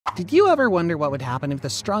Did you ever wonder what would happen if the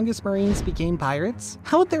strongest Marines became pirates?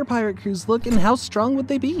 How would their pirate crews look and how strong would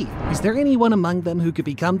they be? Is there anyone among them who could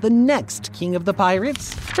become the next king of the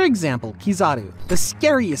pirates? For example, 𝐂𝐨, the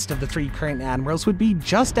scariest of the 3 current admirals, would be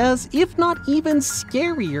just as, if not even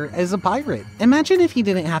scarier as a pirate. Imagine if he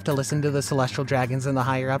didn't have to listen to the celestial dragons and the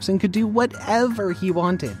higher-ups and could do whatever he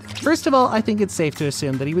wanted. First of all, I think it's safe to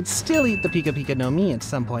assume that he would still eat the 𝐵𝐵𝐵𝐵 no Mi at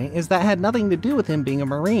some point, as that had nothing to do with him being a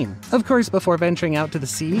Marine. Of course, before venturing out to the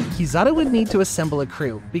sea, 𝐂𝐨 would need to assemble a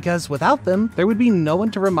crew, because without them, there would be no one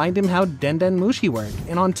to remind him how 𝐷𝗲𝗰𝐵𝑚𝑢𝑠ℎ𝑖 worked,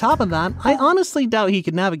 and on top of that, I honestly doubt he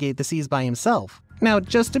could navigate the seas by himself. Now,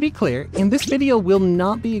 just to be clear, in this video we'll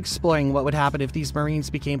not be exploring what would happen if these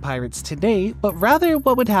Marines became pirates today, but rather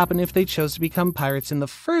what would happen if they chose to become pirates in the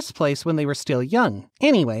first place when they were still young.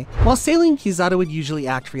 Anyway, while sailing, 𝐂𝐨 would usually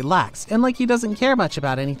act relaxed, and like he doesn't care much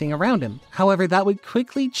about anything around him. However, that would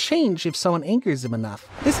quickly change if someone anchors him enough.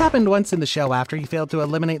 This happened once in the show after he failed to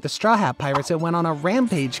eliminate the Straw Hat Pirates and went on a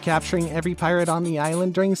rampage capturing every pirate on the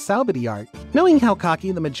island during 𝐂𝐨𝐵𝐷𝐼 arc. Knowing how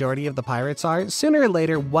cocky the majority of the pirates are, sooner or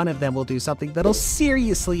later one of them will do something that'll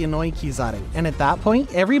seriously annoy 𝐂𝐨, and at that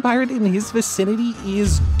point, every pirate in his vicinity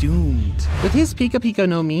is doomed. With his 𝐵𝐵𝐵𝐵𝐵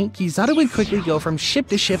no Mi, 𝐂𝐨 would quickly go from ship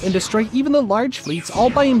to ship and destroy even the large fleets all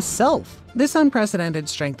by himself. This unprecedented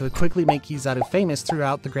strength would quickly make 𝐂𝐨 famous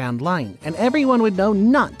throughout the Grand Line, and everyone would know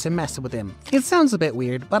not to mess with him. It sounds a bit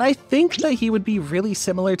weird, but I think that he would be really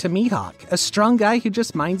similar to Mihawk, a strong guy who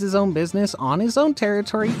just minds his own business on his own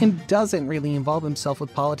territory and doesn't really involve himself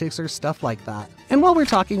with politics or stuff like that. And while we're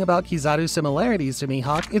talking about 𝐂𝐨's similarities to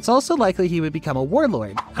Mihawk, it's also likely he would become a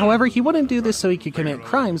warlord. However, he wouldn't do this so he could commit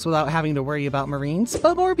crimes without having to worry about Marines,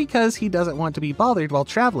 but more because he doesn't want to be bothered while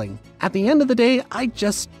traveling. At the end of the day, I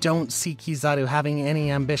just don't see 𝐂𝐨 having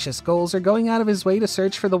any ambitious goals or going out of his way to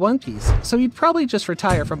search for the One Piece, so he'd probably just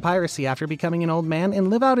retire from piracy after becoming an old man and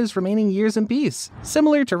live out his remaining years in peace,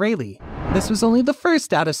 similar to Rayleigh. This was only the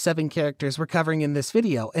first out of 7 characters we're covering in this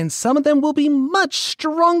video, and some of them will be much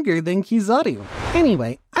stronger than 𝐂𝐨.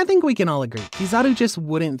 Anyway, I think we can all agree, 𝐂𝐨 just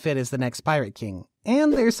wouldn't fit as the next pirate king.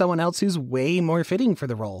 And there's someone else who's way more fitting for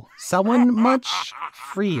the role. Someone much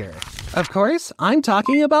freer. Of course, I'm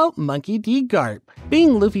talking about Monkey D. Garp.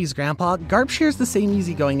 Being Luffy's grandpa, Garp shares the same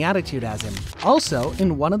easygoing attitude as him. Also,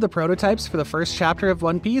 in one of the prototypes for the first chapter of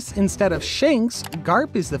One Piece, instead of Shanks,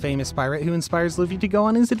 Garp is the famous pirate who inspires Luffy to go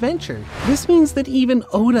on his adventure. This means that even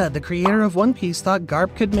Oda, the creator of One Piece, thought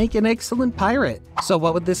Garp could make an excellent pirate. So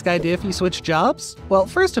what would this guy do if he switched jobs? Well,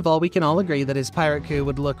 first of all, we can all agree that his pirate crew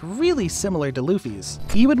would look really similar to Luffy's.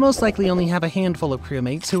 He would most likely only have a handful of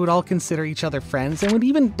crewmates who would all consider each other friends and would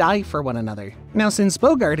even die for one another. Now, since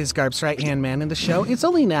Bogart is Garp's right-hand man in the show, it's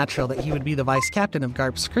only natural that he would be the vice captain of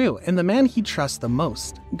Garp's crew and the man he trusts the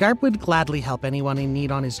most. Garp would gladly help anyone in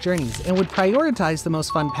need on his journeys and would prioritize the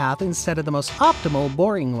most fun path instead of the most optimal,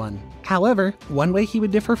 boring one. However, one way he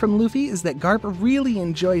would differ from Luffy is that Garp really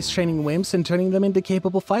enjoys training wimps and turning them into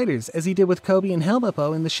capable fighters, as he did with Kobe and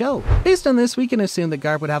Ħelbapō in the show. Based on this, we can assume that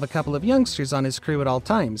Garp would have a couple of youngsters on his crew at all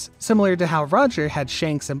times, similar to how Roger had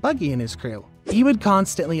Shanks and Buggy in his crew. He would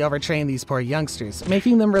constantly overtrain these poor youngsters,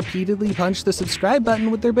 making them repeatedly punch the subscribe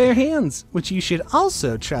button with their bare hands, which you should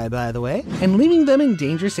also try by the way, and leaving them in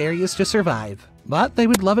dangerous areas to survive. But they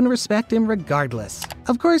would love and respect him regardless.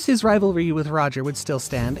 Of course, his rivalry with Roger would still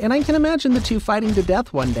stand, and I can imagine the two fighting to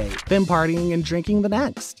death one day, then partying and drinking the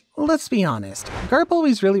next. Let's be honest, Garp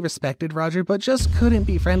always really respected Roger but just couldn't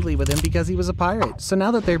be friendly with him because he was a pirate, so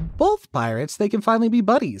now that they're both pirates, they can finally be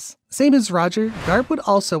buddies. Same as Roger, Garp would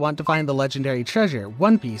also want to find the legendary treasure,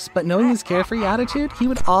 One Piece, but knowing his carefree attitude, he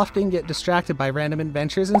would often get distracted by random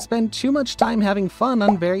adventures and spend too much time having fun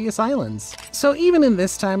on various islands. So even in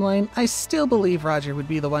this timeline, I still believe Roger would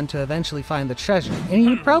be the one to eventually find the treasure, and he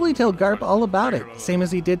would probably tell Garp all about it, same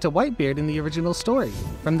as he did to Whitebeard in the original story.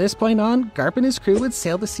 From this point on, Garp and his crew would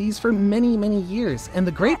sail the seas for many years, and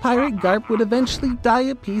the great pirate Garp would eventually die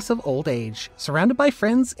a piece of old age, surrounded by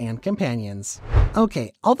friends and companions.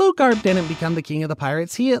 Okay, although Garp didn't become the king of the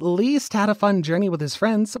pirates, he at least had a fun journey with his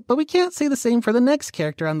friends, but we can't say the same for the next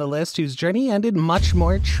character on the list whose journey ended much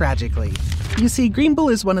more tragically. You see, Green Bull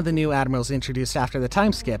is one of the new admirals introduced after the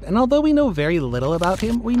time skip, and although we know very little about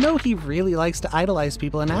him, we know he really likes to idolize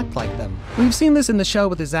people and act like them. We've seen this in the show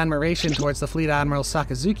with his admiration towards the Fleet Admiral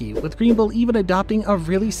Sakazuki, with Green Bull even adopting a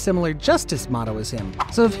really similar justice motto as him.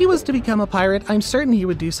 So if he was to become a pirate, I'm certain he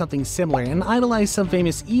would do something similar and idolize some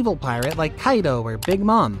famous evil pirate like Kaido or Big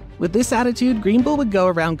Mom. With this attitude, Green Bull would go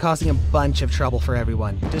around causing a bunch of trouble for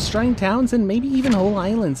everyone, destroying towns and maybe even whole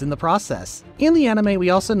islands in the process. In the anime,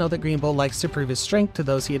 we also know that Green Bull likes to prove his strength to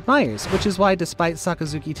those he admires, which is why despite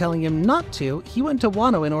Sakazuki telling him not to, he went to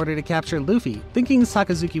Wano in order to capture Luffy, thinking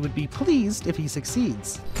Sakazuki would be pleased if he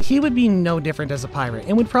succeeds. He would be no different as a pirate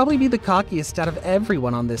and would probably be the cockiest out of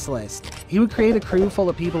everyone on this list. He would create a crew full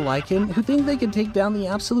of people like him who think they can take down the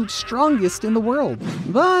absolute strongest in the world.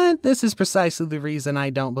 But this is precisely the reason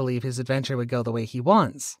I don't believe his adventure would go the way he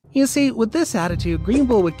wants. You see, with this attitude, Green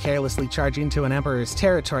Bull would carelessly charge into an emperor's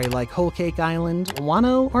territory like Whole Cake Island,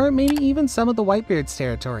 Wano, or maybe even some of the Whitebeard's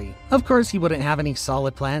territory. Of course, he wouldn't have any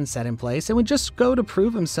solid plans set in place and would just go to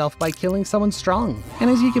prove himself by killing someone strong. And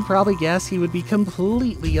as you can probably guess, he would be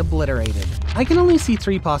completely obliterated. I can only see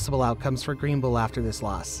 3 possible outcomes for Green Bull after this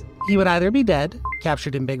loss. He would either be dead,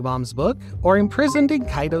 captured in Big Mom's book, or imprisoned in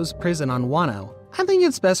Kaido's prison on Wano. I think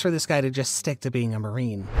it's best for this guy to just stick to being a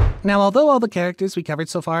Marine. Now, although all the characters we covered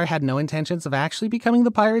so far had no intentions of actually becoming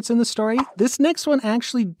the pirates in the story, this next one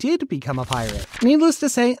actually did become a pirate. Needless to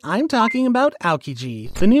say, I'm talking about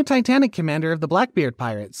Aokiji, the new Titanic commander of the Blackbeard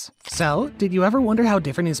pirates. So, did you ever wonder how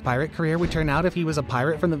different his pirate career would turn out if he was a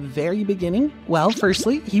pirate from the very beginning? Well,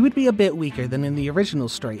 firstly, he would be a bit weaker than in the original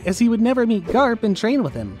story, as he would never meet Garp and train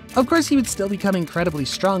with him. Of course, he would still become incredibly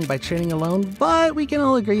strong by training alone, but we can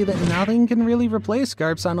all agree that nothing can really replace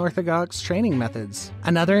Garp's unorthodox training methods.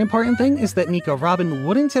 Another important thing is that Nico Robin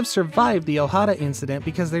wouldn't have survived the Ohara incident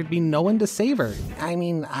because there'd be no one to save her. I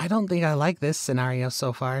mean, I don't think I like this scenario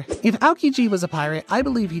so far. If Aokiji was a pirate, I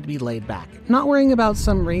believe he'd be laid back, not worrying about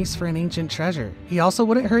some race for an ancient treasure. He also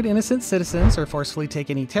wouldn't hurt innocent citizens or forcefully take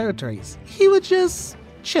any territories. He would just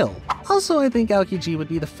chill. Also, I think Aokiji would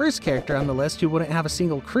be the first character on the list who wouldn't have a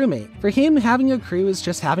single crewmate. For him, having a crew is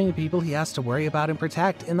just having people he has to worry about and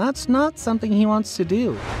protect, and that's not something he wants to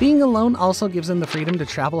do. Being alone also gives him the freedom to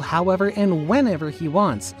travel however and whenever he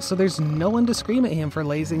wants, so there's no one to scream at him for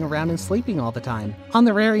lazing around and sleeping all the time. On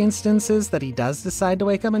the rare instances that he does decide to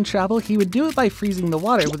wake up and travel, he would do it by freezing the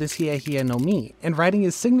water with his Hiehie no Mi, and riding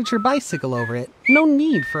his signature bicycle over it. No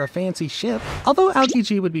need for a fancy ship. Although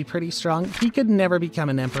Aokiji would be pretty strong, he could never become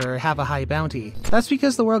an emperor or have a high bounty. That's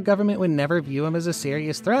because the world government would never view him as a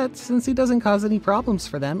serious threat, since he doesn't cause any problems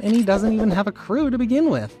for them and he doesn't even have a crew to begin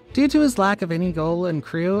with. Due to his lack of any goal and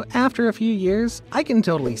crew, after a few years, I can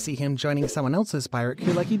totally see him joining someone else's pirate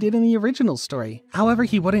crew like he did in the original story. However,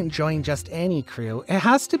 he wouldn't join just any crew. It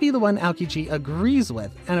has to be the one Aokiji agrees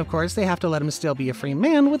with, and of course they have to let him still be a free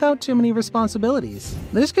man without too many responsibilities.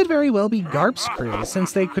 This could very well be Garp's crew,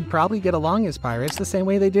 since they could probably get along as pirates the same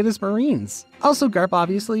way they did as Marines. Also, Garp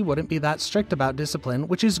obviously wouldn't be that strict about discipline,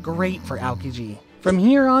 which is great for Aokiji. From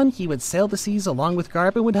here on, he would sail the seas along with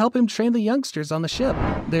Garp and would help him train the youngsters on the ship.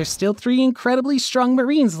 There's still 3 incredibly strong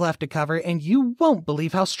Marines left to cover, and you won't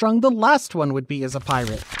believe how strong the last one would be as a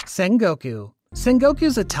pirate. Sengoku.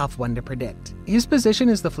 Sengoku's a tough one to predict. His position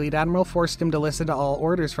as the fleet admiral forced him to listen to all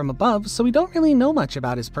orders from above, so we don't really know much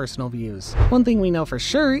about his personal views. One thing we know for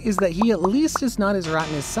sure is that he at least is not as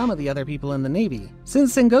rotten as some of the other people in the Navy.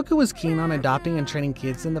 Since Sengoku was keen on adopting and training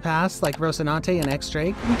kids in the past, like Rocinante and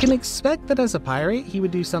X-Drake, we can expect that as a pirate, he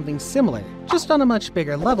would do something similar, just on a much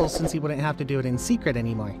bigger level since he wouldn't have to do it in secret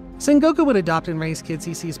anymore. Sengoku would adopt and raise kids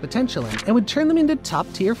he sees potential in, and would turn them into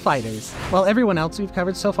top-tier fighters. While everyone else we've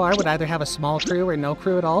covered so far would either have a small crew or no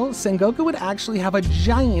crew at all, Sengoku would actually have a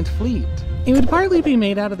giant fleet. It would partly be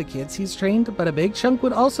made out of the kids he's trained, but a big chunk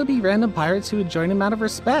would also be random pirates who would join him out of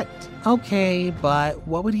respect. Okay, but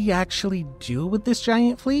what would he actually do with this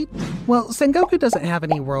giant fleet? Well, Sengoku doesn't have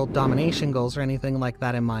any world domination goals or anything like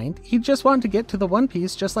that in mind. He'd just want to get to the One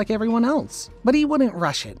Piece just like everyone else. But he wouldn't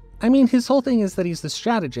rush it. I mean, his whole thing is that he's the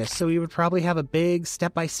strategist, so he would probably have a big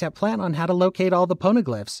step-by-step plan on how to locate all the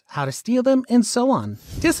poneglyphs, how to steal them, and so on.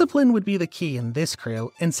 Discipline would be the key in this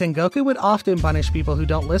crew, and Sengoku would often punish people who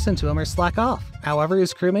don't listen to him or slack off. However,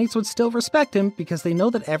 his crewmates would still respect him because they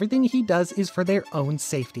know that everything he does is for their own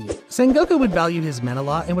safety. Sengoku would value his men a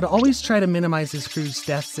lot and would always try to minimize his crew's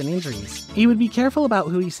deaths and injuries. He would be careful about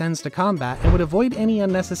who he sends to combat and would avoid any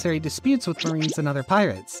unnecessary disputes with Marines and other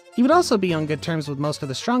pirates. He would also be on good terms with most of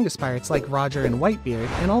the strongest pirates like Roger and Whitebeard,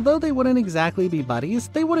 and although they wouldn't exactly be buddies,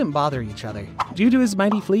 they wouldn't bother each other. Due to his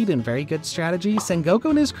mighty fleet and very good strategy, Sengoku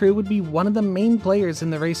and his crew would be one of the main players in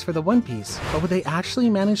the race for the One Piece, but would they actually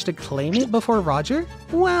manage to claim it before Roger?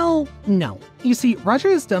 Well, no. You see,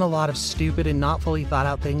 Roger has done a lot of stupid and not fully thought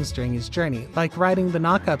out things during his journey, like riding the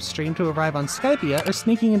knock-up stream to arrive on Skypiea or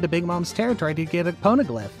sneaking into Big Mom's territory to get a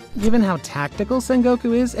poneglyph. Given how tactical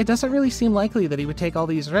Sengoku is, it doesn't really seem likely that he would take all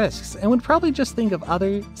these risks, and would probably just think of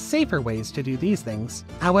other, safer ways to do these things.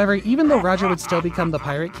 However, even though Roger would still become the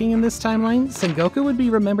Pirate King in this timeline, Sengoku would be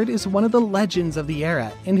remembered as one of the legends of the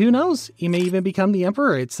era, and who knows, he may even become the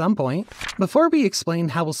Emperor at some point. Before we explain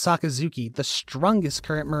how will Sakazuki, the strongest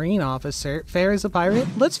current Marine officer, fare as a pirate,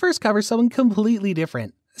 let's first cover someone completely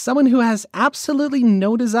different. Someone who has absolutely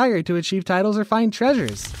no desire to achieve titles or find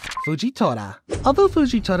treasures. Fujitora. Although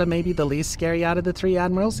Fujitora may be the least scary out of the three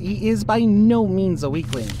admirals, he is by no means a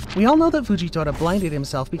weakling. We all know that Fujitora blinded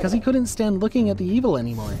himself because he couldn't stand looking at the evil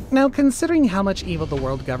anymore. Now, considering how much evil the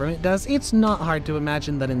world government does, it's not hard to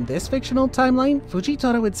imagine that in this fictional timeline,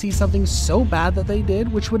 Fujitora would see something so bad that they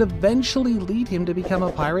did, which would eventually lead him to become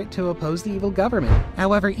a pirate to oppose the evil government.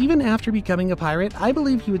 However, even after becoming a pirate, I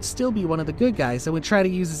believe he would still be one of the good guys and would try to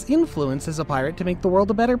use his influence as a pirate to make the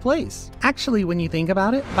world a better place. Actually, when you think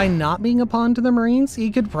about it, by not being a pawn to the Marines,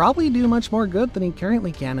 he could probably do much more good than he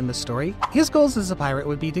currently can in the story. His goals as a pirate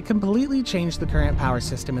would be to completely change the current power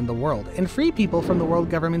system in the world and free people from the world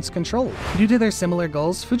government's control. Due to their similar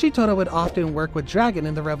goals, Fujitora would often work with Dragon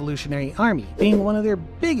in the Revolutionary Army, being one of their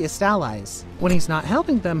biggest allies. When he's not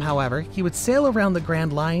helping them, however, he would sail around the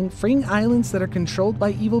Grand Line, freeing islands that are controlled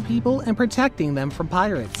by evil people and protecting them from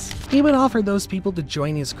pirates. He would offer those people to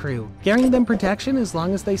join his crew, guaranteeing them protection as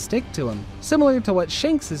long as they stick to him, similar to what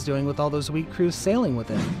Shanks is doing with all those weak crews sailing with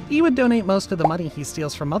him. He would donate most of the money he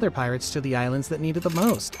steals from other pirates to the islands that needed the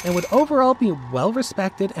most, and would overall be well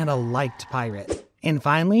respected and a liked pirate. And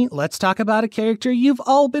finally, let's talk about a character you've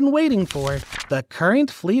all been waiting for, the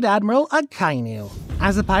current Fleet Admiral Akainu.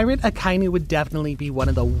 As a pirate, Akainu would definitely be one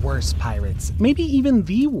of the worst pirates, maybe even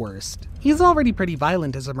the worst. He's already pretty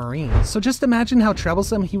violent as a Marine, so just imagine how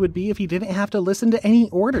troublesome he would be if he didn't have to listen to any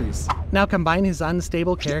orders. Now combine his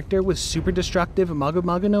unstable character with super destructive Magu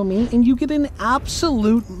Magu no Mi, and you get an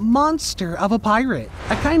absolute monster of a pirate.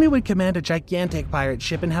 Akainu would command a gigantic pirate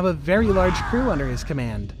ship and have a very large crew under his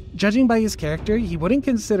command. Judging by his character, he wouldn't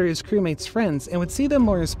consider his crewmates friends and would see them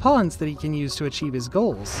more as pawns that he can use to achieve his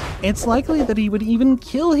goals. It's likely that he would even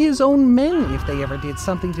kill his own men if they ever did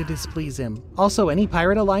something to displease him. Also, any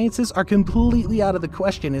pirate alliances are completely out of the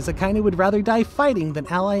question, as Akainu would rather die fighting than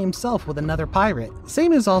ally himself with another pirate.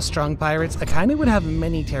 Same as all strong pirates, Akainu would have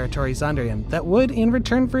many territories under him that would, in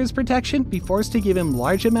return for his protection, be forced to give him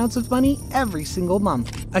large amounts of money every single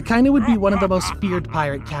month. Akainu would be one of the most feared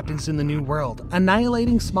pirate captains in the New World,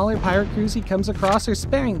 annihilating smaller pirate crews he comes across or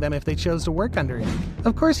sparing them if they chose to work under him.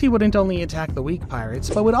 Of course, he wouldn't only attack the weak pirates,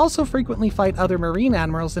 but would also frequently fight other Marine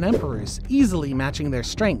admirals and emperors, easily matching their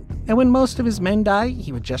strength. And when most of his men die,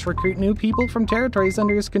 he would just recruit new people from territories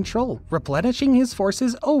under his control, replenishing his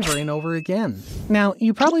forces over and over again. Now,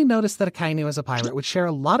 you probably noticed that Akainu as a pirate would share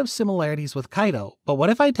a lot of similarities with Kaido, but what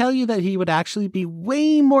if I tell you that he would actually be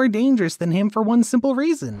way more dangerous than him for one simple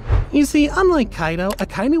reason? You see, unlike Kaido,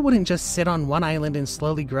 Akainu wouldn't just sit on one island and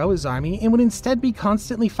slowly grow his army, and would instead be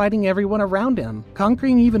constantly fighting everyone around him,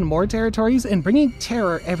 conquering even more territories and bringing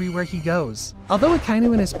terror everywhere he goes. Although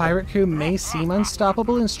Akainu and his pirate crew may seem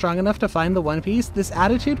unstoppable and strong enough to find the One Piece, this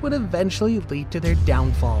attitude would eventually lead to their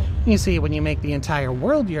downfall. You see, when you make the entire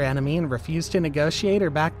world your enemy and refuse to negotiate or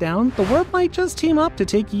back down, the world might just team up to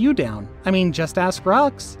take you down. I mean, just ask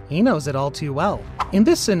Rocks. He knows it all too well. In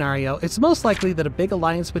this scenario, it's most likely that a big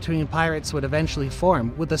alliance between pirates would eventually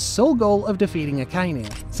form, with the sole goal of defeating Akainu.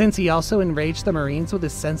 Since he also enraged the Marines with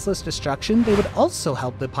his senseless destruction, they would also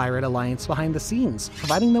help the pirate alliance behind the scenes,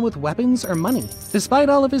 providing them with weapons or money. Despite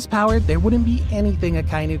all of his power, there wouldn't be anything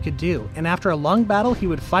Akainu could do, and after a long battle, he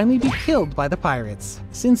would finally be killed by the pirates.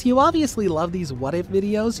 Since you obviously love these what if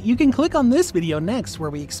videos, you can click on this video next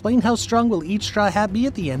where we explain how strong will each straw hat be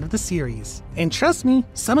at the end of the series. And trust me,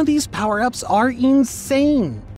 some of these power-ups are insane.